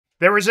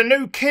There is a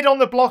new kid on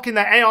the block in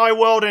the AI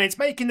world and it's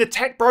making the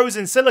tech bros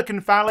in Silicon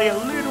Valley a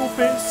little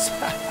bit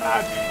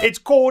sad. It's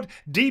called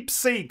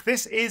DeepSeek.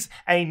 This is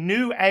a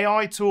new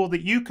AI tool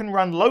that you can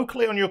run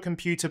locally on your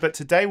computer, but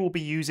today we'll be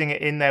using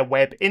it in their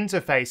web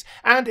interface.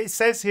 And it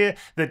says here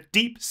that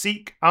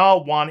DeepSeek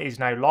R1 is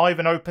now live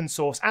and open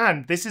source.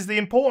 And this is the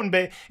important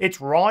bit, it's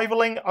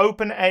rivaling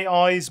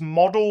OpenAI's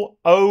Model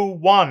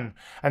O1.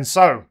 And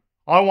so,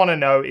 I want to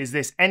know, is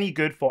this any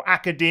good for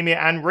academia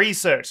and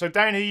research? So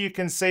down here you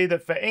can see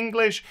that for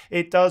English,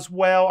 it does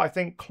well. I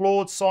think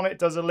Claude Sonnet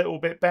does a little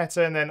bit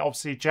better. And then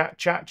obviously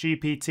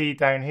ChatGPT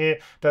down here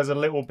does a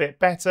little bit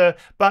better.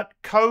 But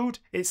code,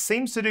 it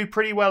seems to do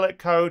pretty well at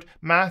code,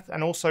 math,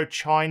 and also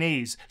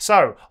Chinese.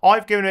 So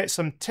I've given it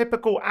some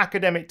typical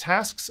academic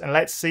tasks and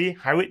let's see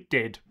how it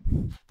did.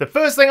 The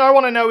first thing I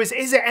want to know is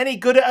it any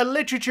good at a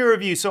literature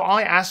review? So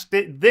I asked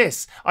it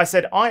this. I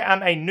said, I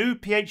am a new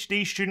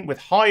PhD student with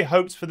high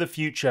hopes for the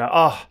future.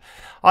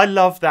 I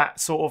love that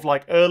sort of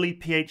like early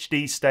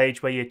PhD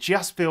stage where you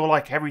just feel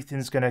like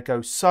everything's going to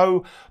go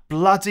so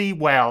bloody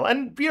well.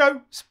 And, you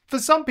know, for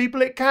some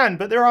people it can,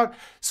 but there are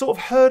sort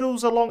of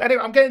hurdles along.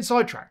 Anyway, I'm getting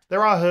sidetracked.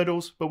 There are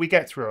hurdles, but we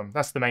get through them.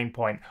 That's the main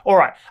point. All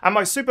right. And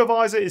my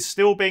supervisor is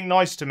still being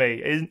nice to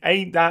me.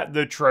 Ain't that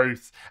the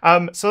truth?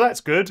 So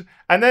that's good.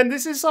 And then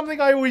this is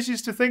something I always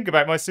used to think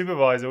about my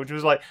supervisor, which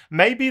was like,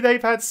 maybe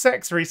they've had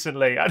sex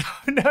recently. I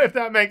don't know if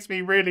that makes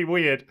me really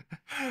weird.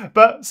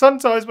 But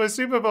sometimes my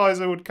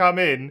supervisor would come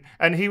in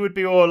and he would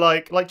be all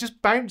like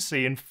just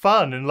bouncy and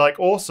fun and like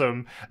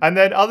awesome. And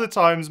then other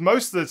times,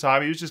 most of the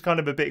time, he was just kind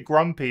of a bit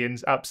grumpy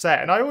and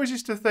upset. And I always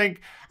used to think,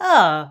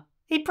 oh,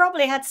 he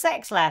probably had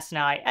sex last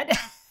night.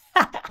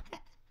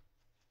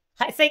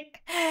 I think.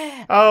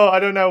 Oh, I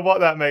don't know what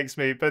that makes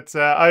me, but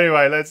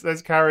anyway,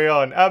 let's carry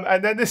on.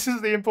 And then this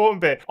is the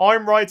important bit.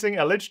 I'm writing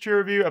a literature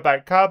review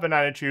about carbon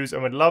nanotubes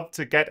and would love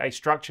to get a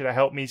structure to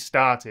help me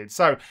started.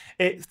 So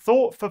it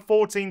thought for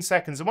 14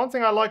 seconds. And one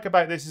thing I like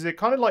about this is it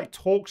kind of like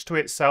talks to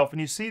itself, and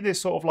you see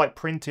this sort of like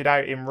printed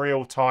out in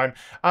real time.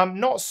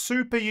 Not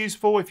super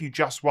useful if you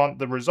just want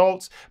the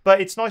results, but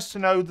it's nice to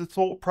know the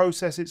thought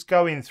process it's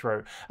going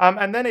through.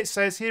 And then it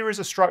says, here is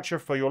a structure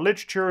for your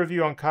literature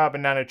review on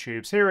carbon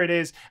nanotubes. Here it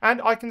is.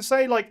 And I can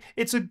say like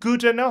it's a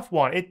good enough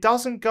one. It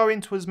doesn't go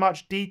into as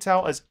much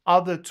detail as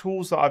other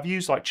tools that I've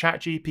used like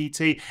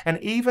ChatGPT and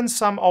even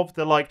some of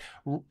the like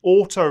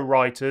auto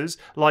writers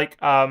like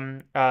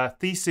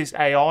thesisai.io.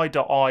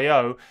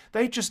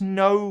 They just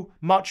know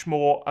much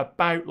more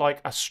about like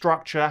a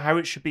structure, how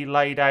it should be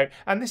laid out.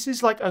 And this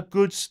is like a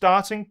good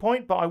starting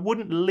point, but I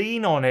wouldn't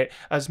lean on it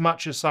as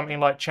much as something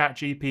like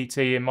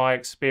ChatGPT in my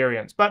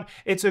experience. But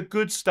it's a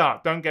good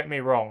start, don't get me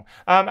wrong.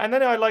 And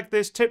then I like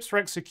this, tips for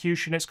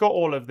execution. It's got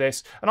all of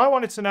this. And I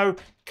wanted to know,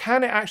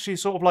 can it actually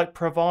sort of like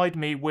provide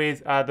me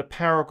with the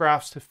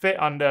paragraphs to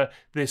fit under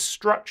this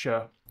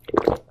structure?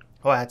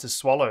 Oh, I had to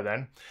swallow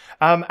then.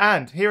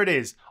 And here it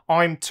is.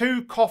 I'm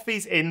 2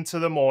 coffees into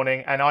the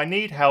morning and I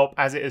need help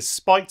as it has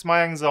spiked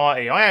my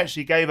anxiety. I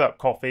actually gave up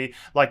coffee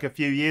like a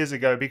few years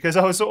ago because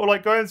I was sort of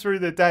like going through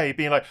the day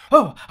being like,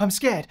 oh, I'm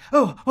scared.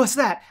 Oh, what's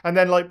that? And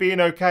then like being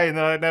okay. And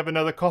then I'd have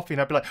another coffee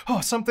and I'd be like, oh,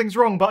 something's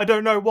wrong, but I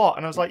don't know what.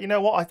 And I was like, you know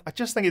what? I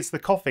just think it's the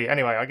coffee.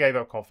 Anyway, I gave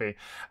up coffee.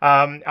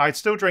 I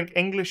still drink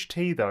English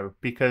tea though,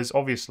 because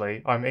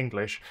obviously I'm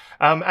English.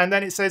 And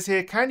then it says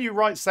here, can you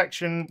write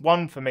section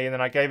 1 for me? And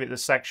then I gave it the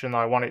section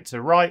I want it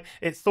to write.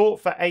 It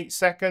thought for 8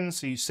 seconds.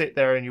 So you sit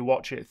there and you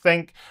watch it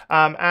think.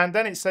 And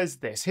then it says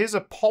this, here's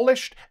a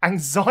polished,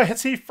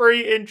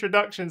 anxiety-free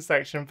introduction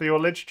section for your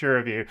literature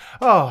review.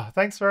 Oh,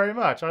 thanks very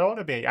much. I want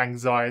to be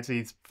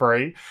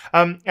anxiety-free.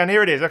 And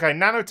here it is. Okay,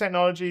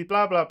 nanotechnology,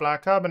 blah, blah, blah,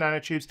 carbon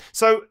nanotubes.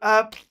 So,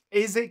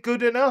 is it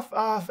good enough?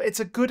 It's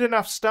a good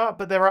enough start,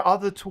 but there are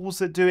other tools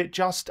that do it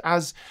just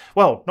as,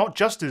 well, not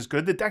just as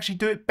good, that actually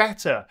do it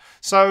better.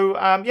 So,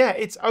 yeah,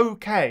 it's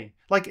okay.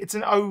 Like, it's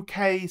an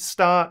okay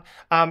start.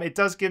 It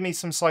does give me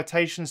some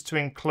citations to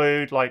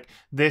include, like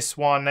this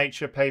one,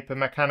 Nature paper,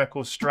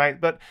 mechanical strength.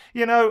 But,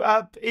 you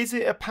know, is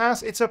it a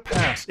pass? It's a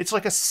pass. It's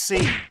like a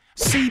C.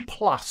 C+,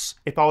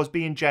 if I was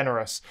being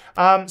generous.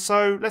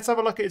 So let's have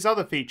a look at its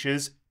other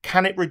features.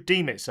 Can it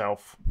redeem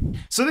itself?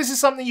 So this is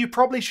something you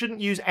probably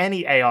shouldn't use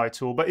any AI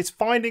tool, but it's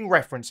finding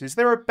references.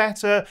 There are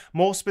better,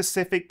 more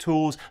specific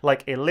tools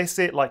like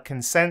Elicit, like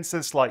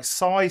Consensus, like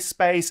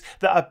SciSpace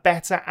that are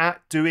better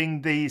at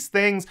doing these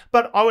things.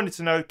 But I wanted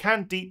to know,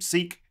 can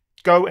DeepSeek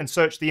go and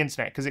search the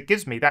internet? Because it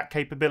gives me that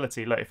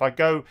capability. Look, if I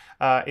go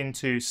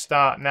into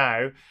Start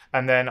Now,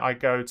 and then I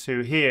go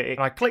to here, and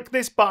I click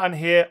this button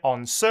here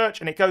on search,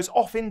 and it goes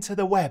off into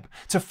the web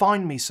to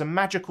find me some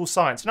magical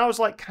science. And I was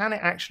like, can it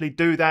actually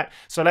do that?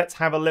 So let's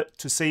have a look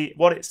to see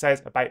what it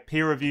says about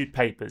peer-reviewed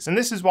papers. And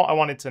this is what I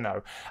wanted to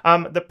know.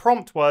 The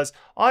prompt was,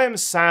 I am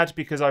sad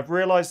because I've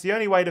realized the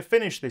only way to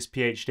finish this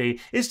PhD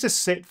is to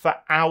sit for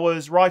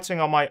hours writing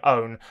on my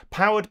own,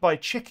 powered by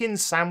chicken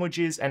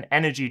sandwiches and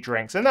energy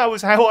drinks. And that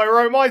was how I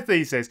wrote my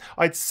thesis.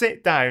 I'd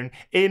sit down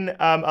in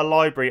a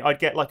library. I'd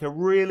get like a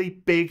really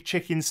big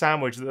chicken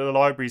sandwich that the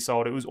library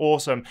sold. It was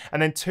awesome.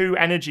 And then 2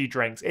 energy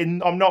drinks.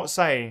 I'm not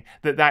saying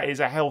that that is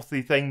a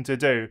healthy thing to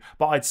do,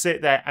 but I'd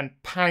sit there and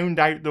pound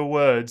out the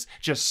words,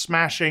 just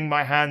smashing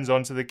my hands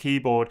onto the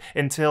keyboard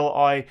until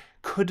I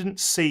couldn't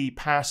see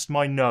past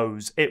my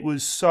nose. It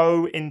was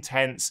so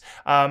intense,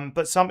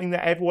 but something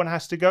that everyone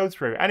has to go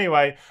through.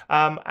 Anyway,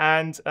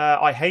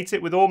 I hate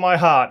it with all my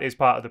heart is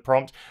part of the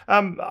prompt.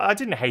 I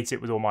didn't hate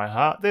it with all my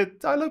heart.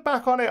 I look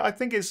back on it, I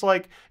think it's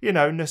like, you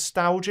know,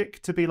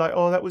 nostalgic to be like,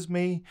 oh, that was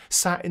me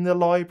sat in the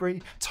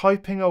library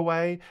typing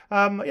away.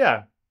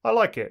 Yeah. I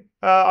like it.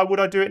 Would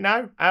I do it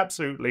now?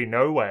 Absolutely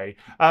no way.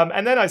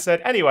 And then I said,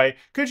 anyway,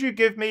 could you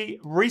give me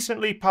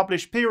recently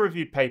published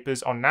peer-reviewed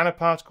papers on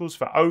nanoparticles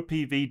for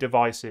OPV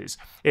devices?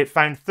 It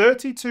found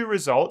 32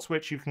 results,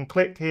 which you can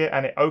click here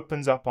and it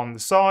opens up on the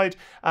side.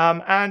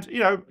 And, you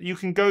know, you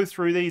can go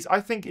through these. I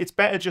think it's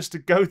better just to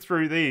go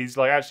through these,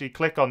 like actually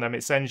click on them.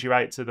 It sends you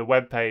out to the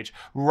web page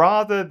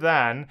rather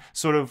than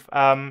sort of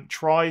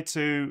try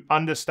to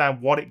understand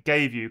what it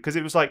gave you. Because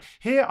it was like,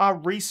 here are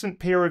recent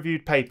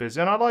peer-reviewed papers.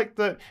 And I like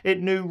that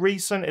it knew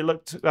recent. It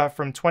looked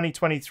from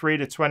 2023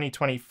 to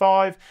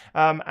 2025.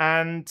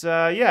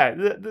 Yeah,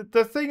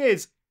 the thing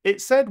is, it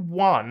said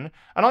 1,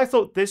 and I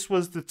thought this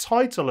was the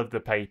title of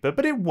the paper,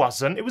 but it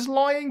wasn't. It was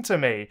lying to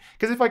me.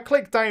 Because if I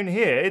click down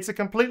here, it's a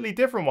completely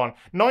different one.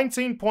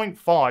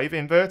 19.5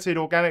 inverted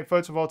organic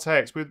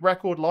photovoltaics with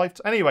record life.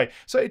 Anyway,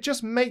 so it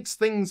just makes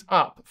things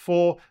up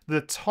for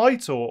the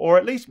title, or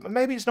at least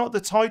maybe it's not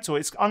the title.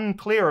 It's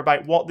unclear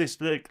about what this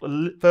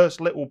first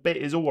little bit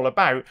is all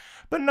about.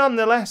 But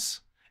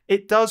nonetheless,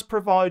 it does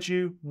provide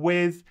you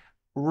with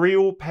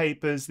real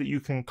papers that you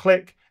can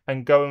click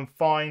and go and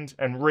find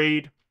and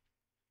read.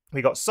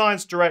 We got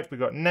Science Direct, we've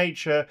got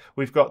Nature,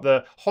 we've got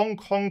the Hong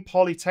Kong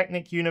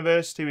Polytechnic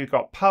University, we've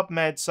got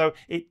PubMed, so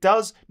it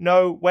does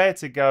know where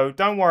to go.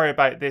 Don't worry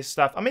about this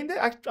stuff. I mean,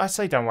 I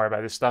say don't worry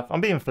about this stuff.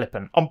 I'm being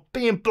flippant. I'm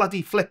being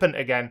bloody flippant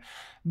again.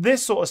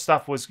 This sort of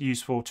stuff was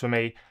useful to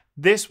me.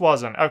 This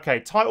wasn't. Okay,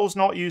 title's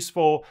not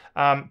useful,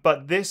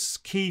 but this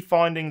key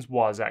findings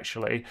was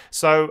actually.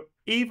 So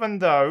even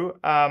though,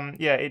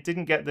 yeah, it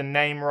didn't get the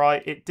name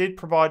right, it did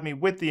provide me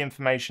with the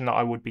information that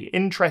I would be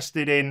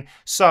interested in.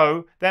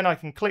 So then I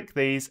can click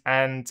these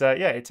and,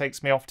 yeah, it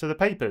takes me off to the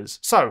papers.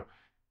 So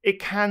it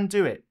can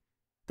do it.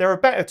 There are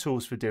better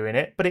tools for doing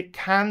it, but it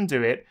can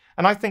do it.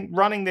 And I think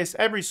running this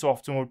every so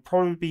often would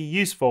probably be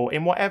useful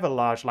in whatever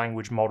large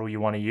language model you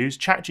want to use,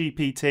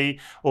 ChatGPT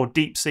or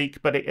DeepSeek,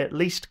 but it at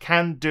least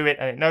can do it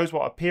and it knows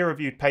what a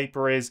peer-reviewed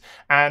paper is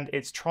and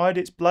it's tried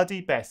its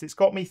bloody best. It's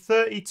got me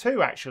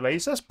 32 actually,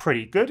 so that's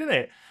pretty good, isn't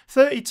it?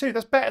 32,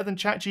 that's better than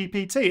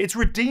ChatGPT. It's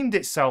redeemed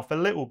itself a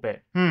little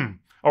bit.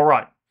 All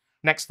right.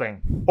 Next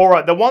thing. All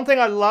right, the one thing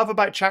I love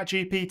about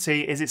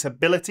ChatGPT is its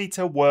ability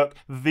to work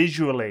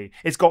visually.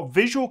 It's got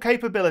visual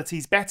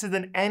capabilities better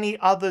than any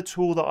other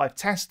tool that I've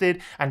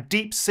tested, and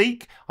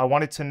DeepSeek, I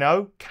wanted to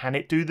know, can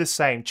it do the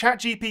same?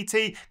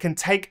 ChatGPT can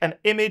take an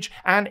image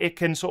and it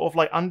can sort of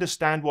like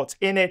understand what's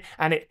in it,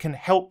 and it can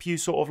help you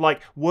sort of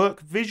like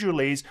work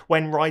visualies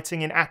when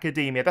writing in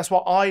academia. That's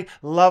what I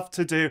love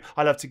to do.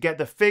 I love to get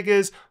the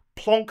figures,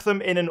 plonk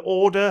them in an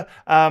order,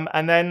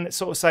 and then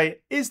sort of say,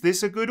 is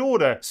this a good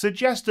order?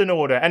 Suggest an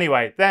order.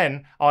 Anyway,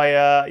 then I,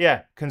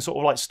 yeah, can sort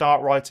of like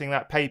start writing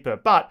that paper.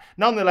 But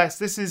nonetheless,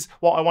 this is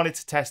what I wanted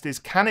to test is,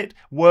 can it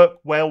work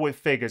well with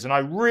figures? And I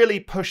really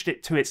pushed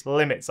it to its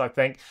limits, I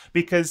think,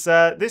 because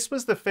this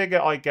was the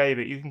figure I gave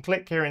it. You can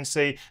click here and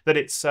see that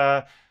it's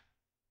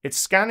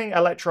scanning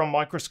electron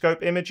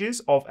microscope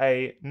images of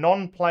a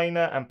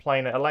non-planar and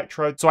planar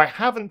electrode. So I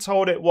haven't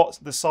told it what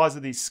the size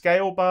of these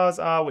scale bars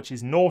are, which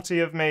is naughty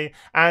of me.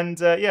 And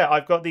yeah,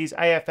 I've got these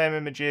AFM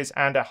images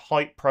and a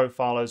height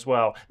profile as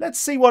well. Let's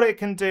see what it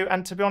can do.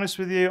 And to be honest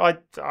with you,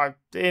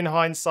 in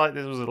hindsight,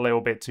 this was a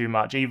little bit too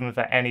much, even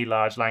for any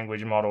large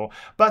language model.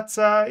 But,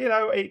 you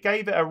know, it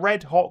gave it a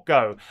red hot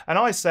go. And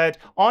I said,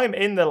 I'm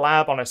in the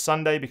lab on a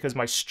Sunday because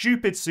my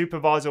stupid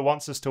supervisor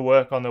wants us to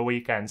work on the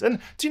weekends. And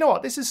do you know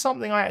what? This is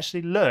something I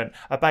actually learned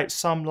about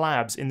some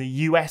labs in the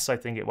US, I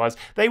think it was.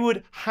 They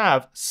would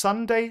have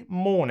Sunday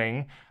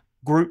morning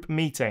group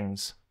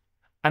meetings.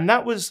 And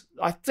that was,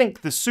 I think,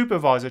 the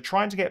supervisor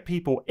trying to get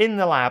people in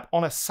the lab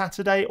on a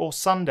Saturday or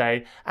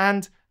Sunday.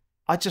 And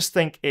I just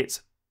think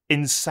it's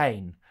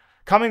insane.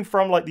 Coming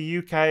from like the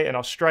UK and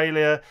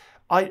Australia,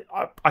 I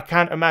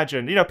can't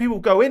imagine. You know, people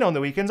go in on the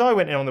weekends. I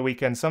went in on the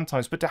weekends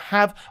sometimes. But to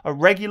have a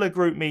regular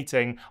group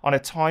meeting on a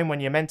time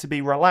when you're meant to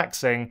be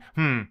relaxing,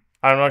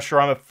 I'm not sure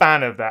I'm a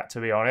fan of that,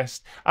 to be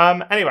honest.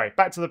 Anyway,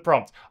 back to the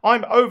prompt.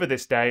 I'm over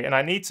this day and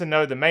I need to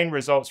know the main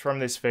results from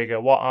this figure.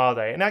 What are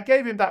they? And I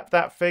gave him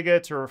that figure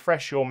to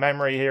refresh your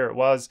memory. Here it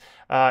was.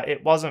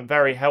 It wasn't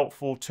very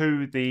helpful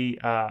to the,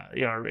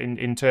 you know,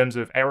 in terms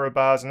of error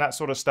bars and that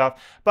sort of stuff.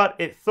 But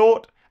it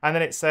thought, and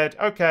then it said,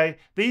 okay,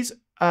 these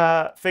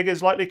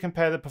figures likely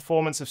compare the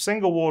performance of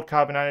single-walled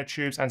carbon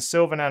nanotubes and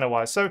silver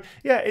nanowires. So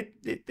yeah,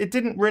 it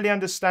didn't really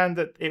understand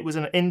that it was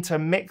an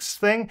intermix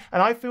thing,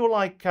 and I feel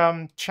like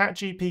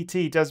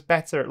ChatGPT does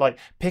better at like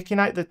picking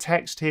out the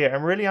text here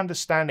and really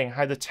understanding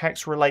how the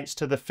text relates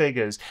to the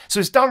figures. So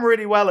it's done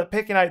really well at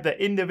picking out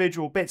the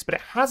individual bits, but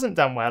it hasn't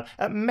done well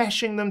at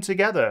meshing them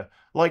together,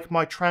 like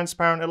my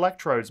transparent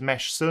electrodes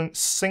mesh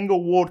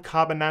single-walled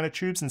carbon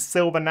nanotubes and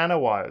silver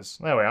nanowires.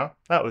 There we are.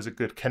 That was a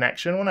good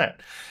connection, wasn't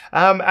it?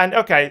 And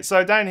okay,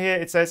 so down here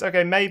it says,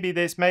 okay, maybe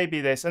this,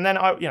 and then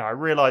I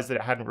realized that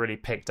it hadn't really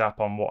picked up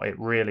on what it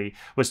really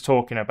was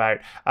talking about.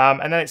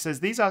 And then it says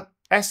these are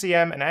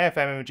SEM and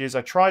AFM images.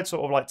 I tried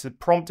sort of like to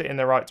prompt it in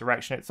the right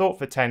direction. It thought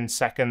for 10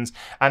 seconds,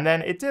 and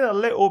then it did a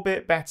little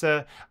bit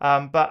better,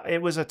 but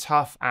it was a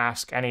tough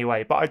ask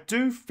anyway. But I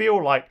do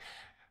feel like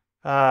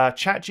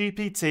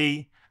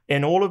ChatGPT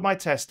in all of my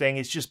testing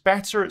is just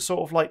better at sort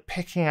of like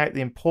picking out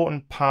the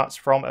important parts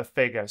from a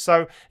figure.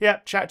 So yeah,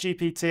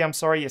 ChatGPT, I'm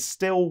sorry, you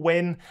still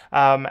win.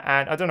 And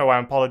I don't know why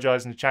I'm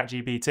apologizing to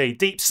ChatGPT.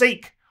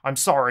 DeepSeek, I'm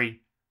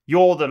sorry,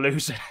 you're the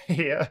loser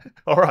here.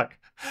 All right,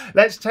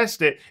 let's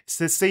test it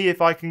to see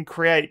if I can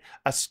create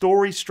a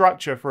story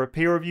structure for a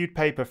peer-reviewed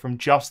paper from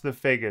just the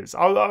figures.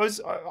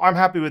 I'm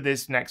happy with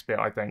this next bit,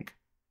 I think.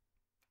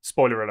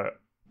 Spoiler alert.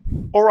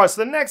 Alright,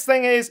 so the next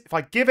thing is, if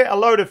I give it a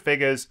load of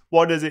figures,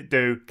 what does it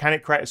do? Can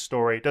it create a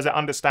story? Does it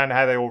understand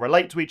how they all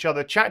relate to each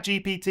other?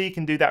 ChatGPT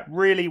can do that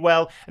really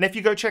well. And if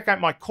you go check out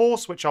my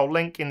course, which I'll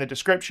link in the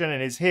description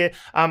and is here,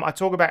 I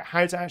talk about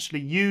how to actually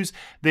use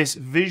this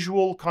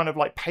visual kind of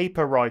like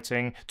paper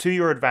writing to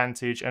your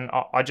advantage. And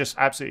I just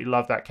absolutely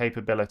love that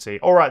capability.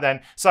 Alright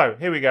then, so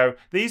here we go.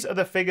 These are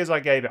the figures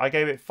I gave it. I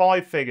gave it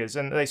 5 figures,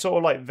 and they sort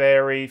of like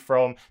vary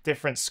from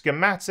different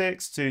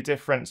schematics to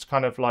different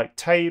kind of like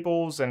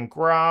tables and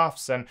graphs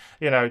and,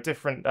 you know,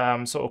 different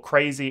sort of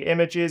crazy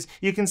images.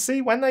 You can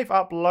see when they've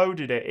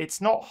uploaded it, it's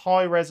not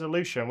high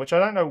resolution, which I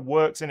don't know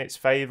works in its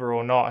favor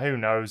or not, who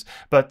knows.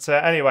 But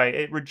anyway,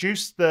 it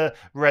reduced the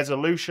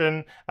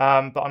resolution,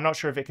 but I'm not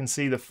sure if it can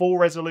see the full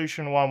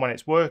resolution one when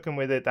it's working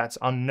with it. That's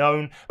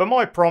unknown. But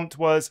my prompt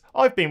was,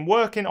 I've been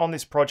working on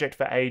this project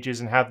for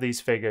ages and have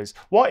these figures.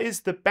 What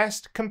is the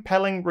best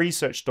compelling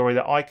research story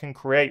that I can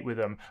create with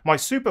them? My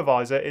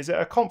supervisor is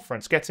at a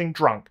conference getting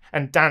drunk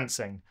and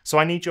dancing, so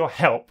I need your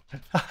help.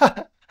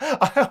 I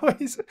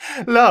always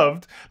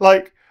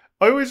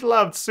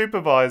loved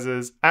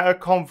supervisors at a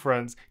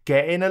conference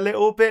getting a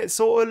little bit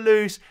sort of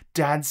loose,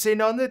 dancing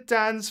on the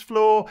dance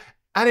floor.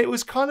 And it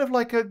was kind of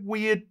like a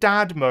weird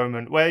dad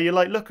moment where you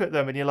like look at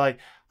them and you're like,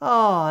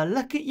 oh,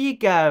 look at you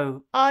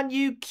go. Aren't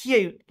you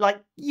cute?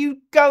 Like, you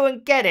go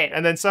and get it.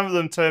 And then some of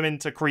them turn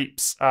into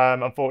creeps,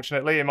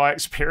 unfortunately, in my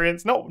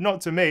experience.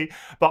 Not to me,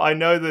 but I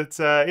know that,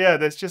 yeah,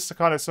 there's just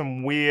kind of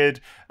some weird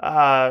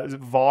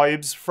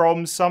vibes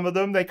from some of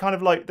them. They kind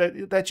of like,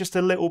 they're just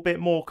a little bit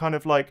more kind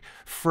of like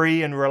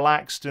free and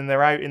relaxed, and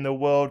they're out in the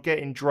world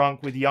getting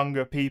drunk with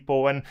younger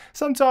people. And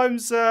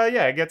sometimes,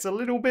 yeah, it gets a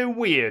little bit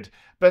weird.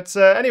 But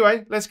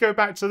anyway, let's go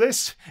back to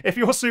this. If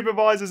your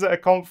supervisor's at a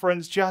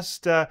conference,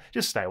 just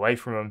stay away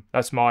from them.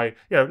 That's my,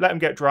 let them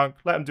get drunk,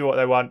 let them do what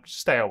they want.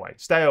 Stay away.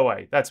 Stay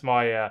away. That's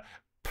my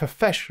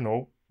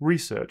professional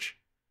research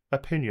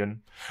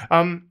opinion.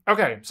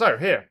 Okay, so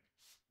here.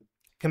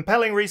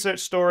 Compelling research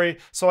story.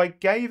 So I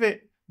gave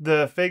it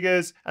the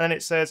figures, and then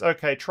it says,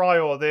 okay, try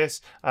all this,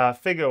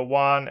 figure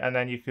 1, and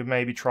then you could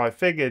maybe try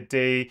figure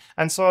D.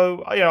 And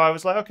so, I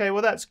was like, okay,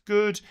 well, that's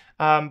good.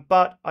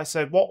 But I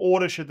said, what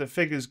order should the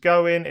figures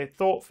go in? It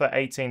thought for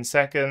 18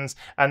 seconds,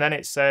 and then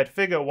it said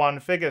figure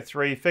 1, figure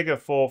 3, figure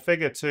 4,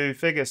 figure 2,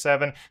 figure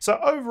 7. So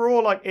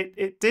overall, like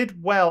it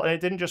did well, and it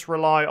didn't just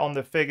rely on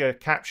the figure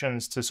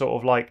captions to sort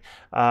of like,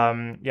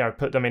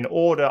 put them in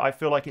order. I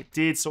feel like it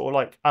did sort of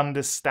like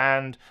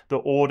understand the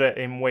order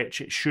in which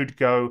it should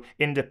go,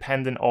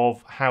 independent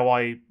of how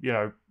I,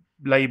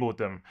 labeled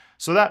them.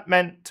 So that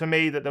meant to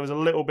me that there was a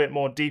little bit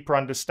more deeper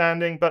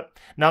understanding, but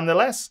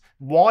nonetheless,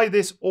 why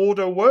this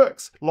order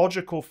works.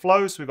 Logical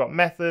flow, so we've got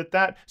method,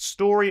 that,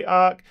 story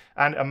arc,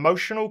 and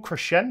emotional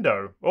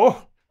crescendo.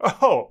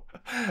 Oh,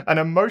 an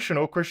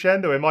emotional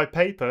crescendo in my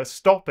paper.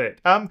 Stop it.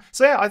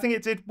 So yeah, I think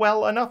it did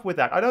well enough with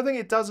that. I don't think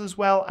it does as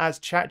well as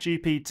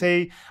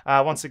ChatGPT.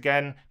 Once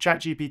again,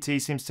 ChatGPT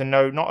seems to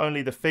know not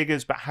only the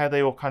figures, but how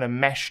they all kind of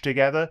mesh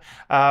together,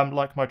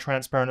 like my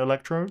transparent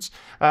electrodes.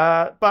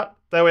 But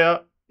there we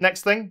are.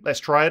 Next thing, let's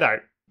try it out.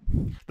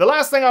 The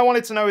last thing I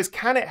wanted to know is,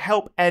 can it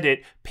help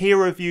edit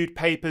peer-reviewed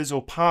papers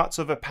or parts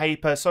of a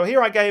paper? So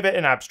here I gave it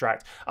an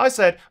abstract. I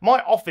said, my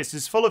office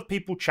is full of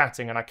people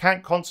chatting and I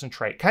can't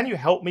concentrate. Can you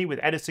help me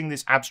with editing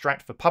this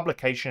abstract for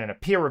publication in a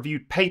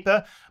peer-reviewed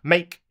paper?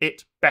 Make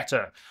it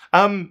better.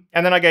 And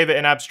then I gave it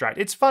an abstract.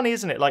 It's funny,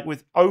 isn't it? Like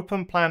with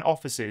open plan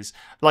offices,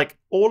 like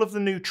all of the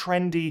new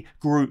trendy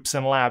groups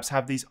and labs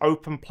have these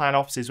open plan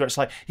offices where it's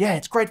like, yeah,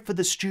 it's great for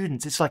the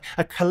students. It's like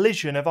a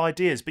collision of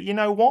ideas. But you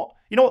know what?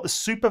 You know what the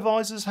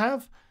supervisors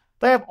have?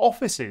 They have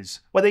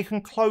offices where they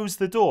can close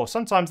the door.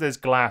 Sometimes there's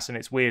glass and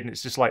it's weird and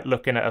it's just like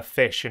looking at a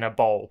fish in a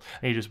bowl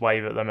and you just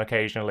wave at them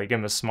occasionally, give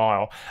them a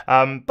smile.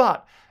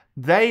 But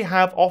they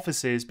have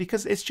offices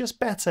because it's just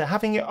better.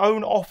 Having your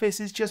own office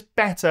is just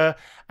better.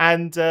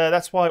 And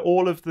that's why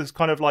all of this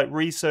kind of like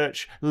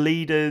research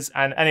leaders,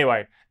 and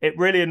anyway, it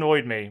really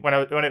annoyed me when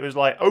it was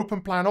like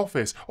open plan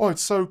office. Oh,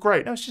 it's so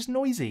great. No, it's just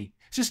noisy.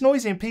 It's just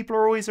noisy and people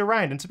are always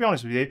around. And to be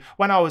honest with you,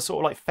 when I was sort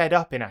of like fed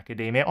up in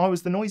academia, I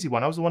was the noisy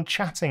one. I was the one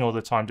chatting all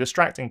the time,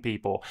 distracting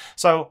people.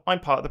 So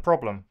I'm part of the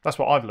problem. That's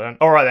what I've learned.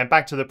 All right, then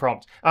back to the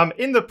prompt.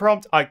 In the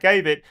prompt, I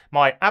gave it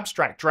my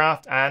abstract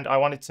draft and I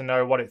wanted to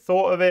know what it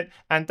thought of it.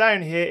 And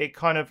down here, it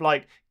kind of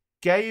like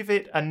gave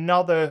it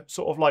another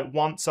sort of like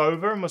once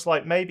over and was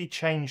like, maybe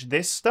change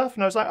this stuff.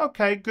 And I was like,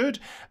 okay, good.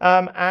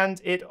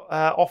 And it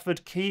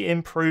offered key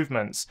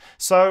improvements.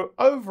 So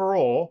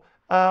overall,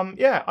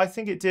 yeah, I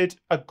think it did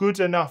a good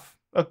enough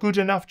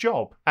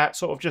job at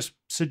sort of just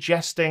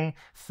suggesting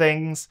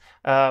things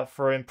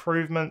for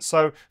improvement.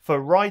 So for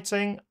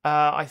writing,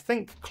 I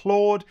think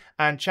Claude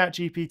and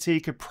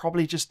ChatGPT could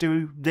probably just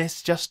do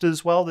this just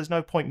as well. There's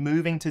no point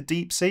moving to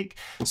DeepSeek.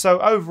 So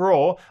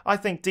overall, I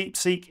think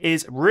DeepSeek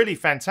is really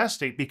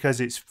fantastic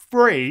because it's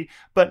free,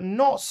 but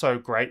not so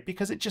great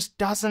because it just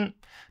doesn't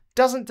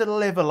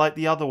deliver like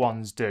the other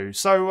ones do.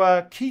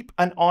 So keep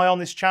an eye on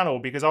this channel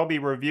because I'll be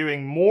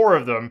reviewing more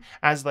of them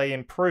as they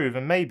improve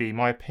and maybe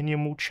my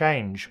opinion will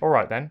change. All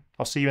right then,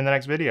 I'll see you in the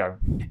next video.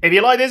 If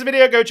you like this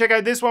video, go check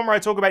out this one where I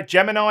talk about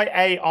Gemini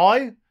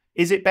AI.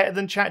 Is it better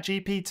than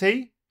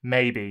ChatGPT?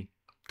 Maybe.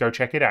 Go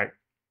check it out.